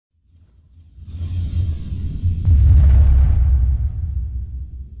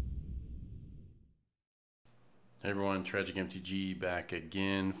everyone, Tragic MTG back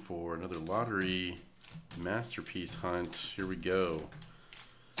again for another lottery masterpiece hunt. Here we go.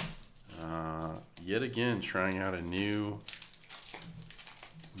 Yet again, trying out a new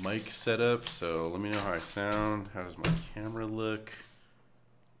mic setup. So let me know how I sound. How does my camera look?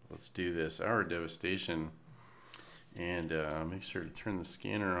 Let's do this. Hour Devastation. And make sure to turn the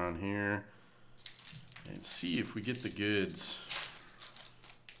scanner on here and see if we get the goods.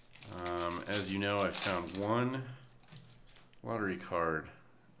 As you know, I found one lottery card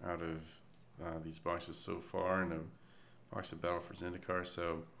out of these boxes so far, and a box of Battle for Zendikar.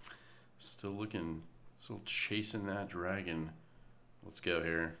 So still looking, still chasing that dragon. Let's go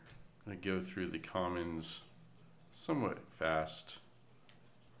here. I'm gonna go through the commons somewhat fast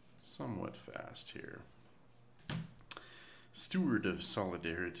here. Steward of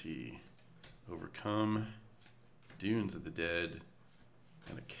Solidarity, Overcome, Dunes of the Dead,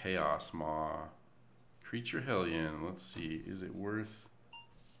 and a Chaos Maw. Creature Hellion. Let's see, is it worth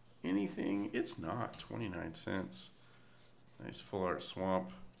anything? It's not. 29 cents. Nice full art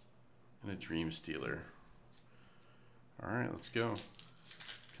swamp and a Dream Stealer. Alright, let's go.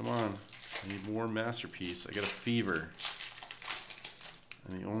 Come on. I need more masterpiece. I got a fever.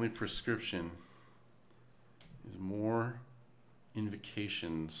 And the only prescription is more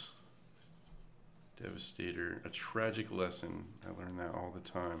invocations. Devastator. A tragic lesson. I learn that all the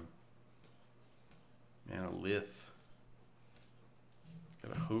time. Manalith.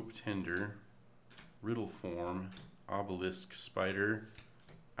 Got a Hope Tender. Riddle Form. Obelisk Spider.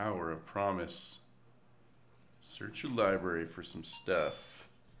 Hour of Promise. Search your library for some stuff.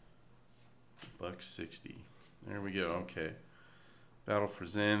 $1.60. There we go. Okay. Battle for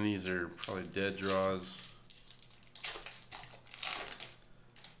Zen. These are probably dead draws.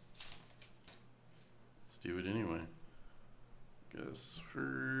 Let's do it anyway. Got a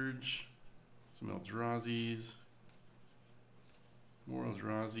Surge. Some Eldrazi's. More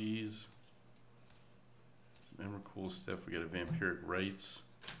Eldrazi's. Some Emrakul stuff. We got a Vampiric Rites.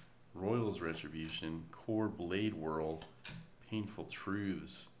 Royal's Retribution, Core Blade Whirl, Painful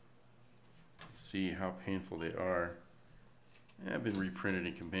Truths. Let's see how painful they are. I've been reprinted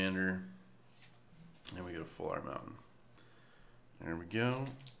in Commander. And we got a Full Art Mountain. There we go.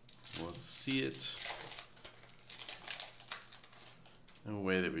 Let's see it. No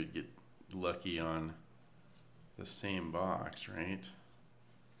way that we'd get lucky on the same box, right?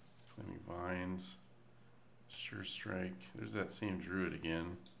 Flaming Vines, Sure Strike. There's that same Druid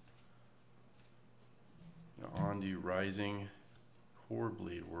again. Ondu Rising, Core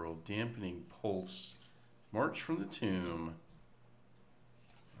Blade World, Dampening Pulse, March from the Tomb.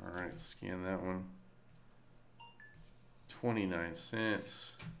 Alright, scan that one. 29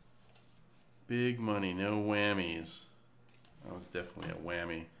 cents. Big money, no whammies. That was definitely a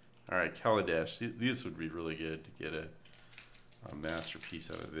whammy. Alright, Kaladesh. These would be really good to get a masterpiece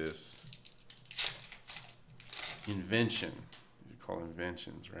out of this. Invention. You call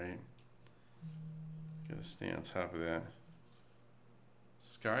inventions, right? Gotta stay on top of that.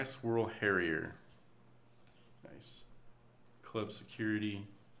 Sky Swirl Harrier. Nice. Club Security.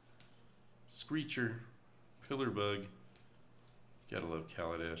 Screecher. Pillar Bug. Gotta love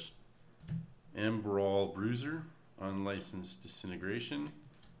Kaladesh. Embrawl Bruiser. Unlicensed Disintegration.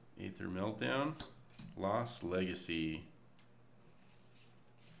 Aether Meltdown. Lost Legacy.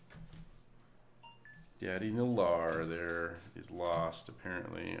 Daddy Nalar there is lost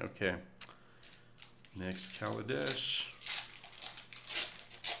apparently. Okay. Next, Kaladesh.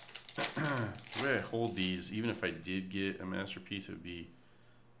 The way I hold these, even if I did get a masterpiece, it would be,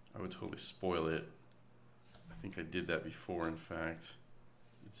 I would totally spoil it. I think I did that before, in fact.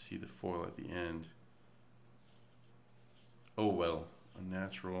 You'd see the foil at the end. Oh well.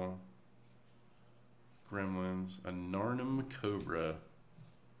 Unnatural. Gremlins. A Narnum Cobra.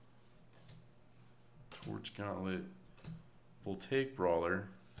 Torch Gauntlet. Voltaic Brawler.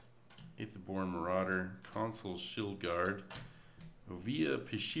 Aetherborn Marauder, Consul Shield Guard, Ovia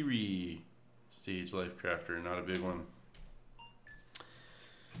Pishiri, Stage Life Crafter, not a big one.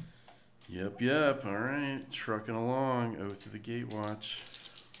 Yep, alright, trucking along, Oath of the Gatewatch.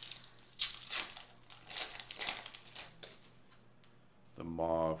 The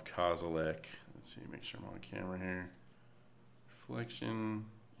Maw of Kozilek, let's see, make sure I'm on camera here. Reflection,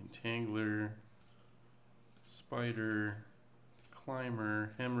 Entangler, Spider,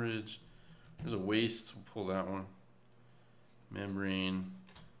 Climber, Hemorrhage. There's a Waste, we'll pull that one. Membrane,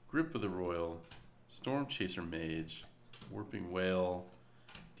 Grip of the Royal, Storm Chaser Mage, Warping Whale,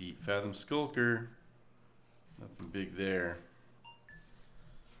 Deep Fathom Skulker. Nothing big there.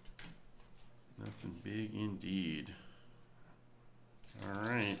 Nothing big indeed.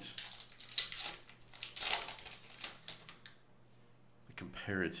 Alright.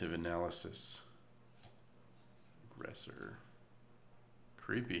 Comparative analysis. Aggressor.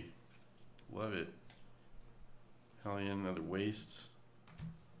 Creepy. Love it. Hellion, another wastes.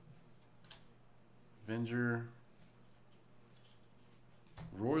 Avenger.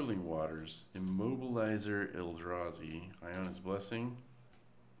 Roiling Waters. Immobilizer Eldrazi. Iona's Blessing.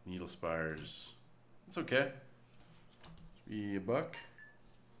 Needle Spires. It's okay. Be $1.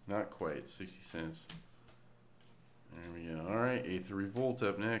 Not quite. 60 cents. There we go. Alright, Aether Revolt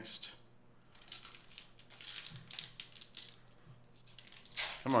up next.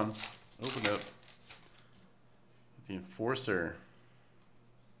 Come on. Open up. The Enforcer.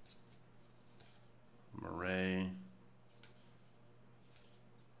 Marae.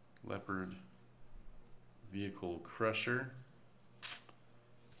 Leopard. Vehicle Crusher.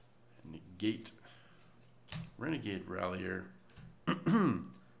 Negate. Renegade Rallier.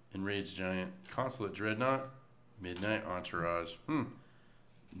 Enraged Giant. Consulate Dreadnought. Midnight Entourage.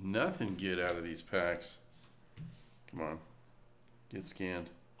 Nothing good out of these packs. Come on. Get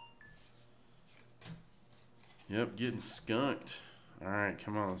scanned. Yep, getting skunked. Alright,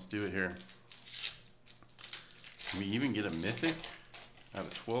 come on, let's do it here. Can we even get a mythic out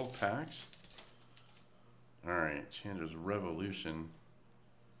of 12 packs? Alright, Chandra's Revolution.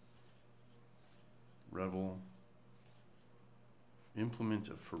 Rebel. Implement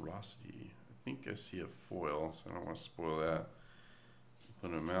of Ferocity. I think I see a foil, so I don't want to spoil that.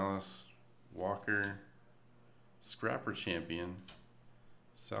 Implement of Malice. Walker. Scrapper Champion.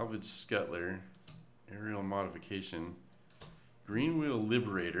 Salvage Scuttler. Aerial Modification. Greenwheel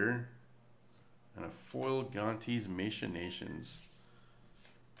Liberator. And a foil Gonti's Machinations.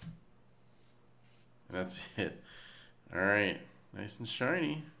 And that's it. Alright. Nice and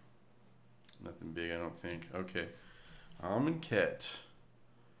shiny. Nothing big, I don't think. Okay. Amonkhet.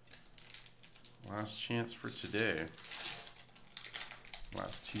 Last chance for today.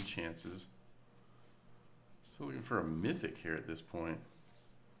 Last 2 chances. Still looking for a mythic here at this point.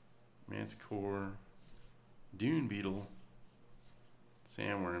 Manticore. Dune Beetle.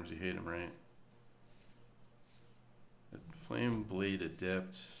 Sandworms, you hate them, right? Flame Blade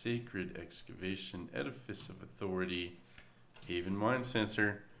Adept. Sacred Excavation. Edifice of Authority. Haven Mind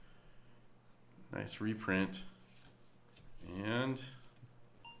Sensor. Nice reprint. And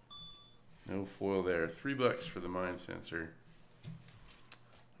no foil there. $3 for the Mind Sensor.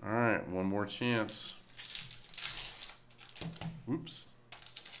 Alright, one more chance. Oops.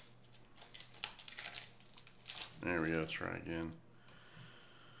 There we go, try again.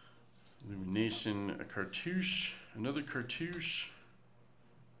 Illumination, a cartouche, another cartouche.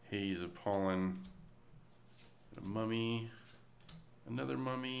 Haze of Pollen. A mummy. Another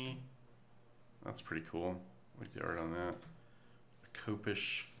mummy. That's pretty cool. I like the art on that. A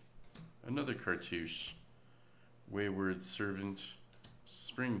Copish. Another cartouche. Wayward Servant.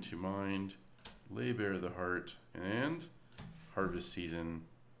 Spring to Mind. Lay Bare the Heart. And Harvest Season.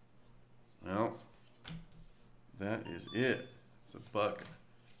 Well, that is it. It's $1.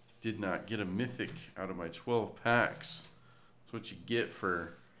 Did not get a mythic out of my 12 packs. That's what you get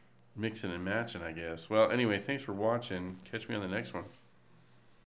for mixing and matching, I guess. Well, anyway, thanks for watching. Catch me on the next one.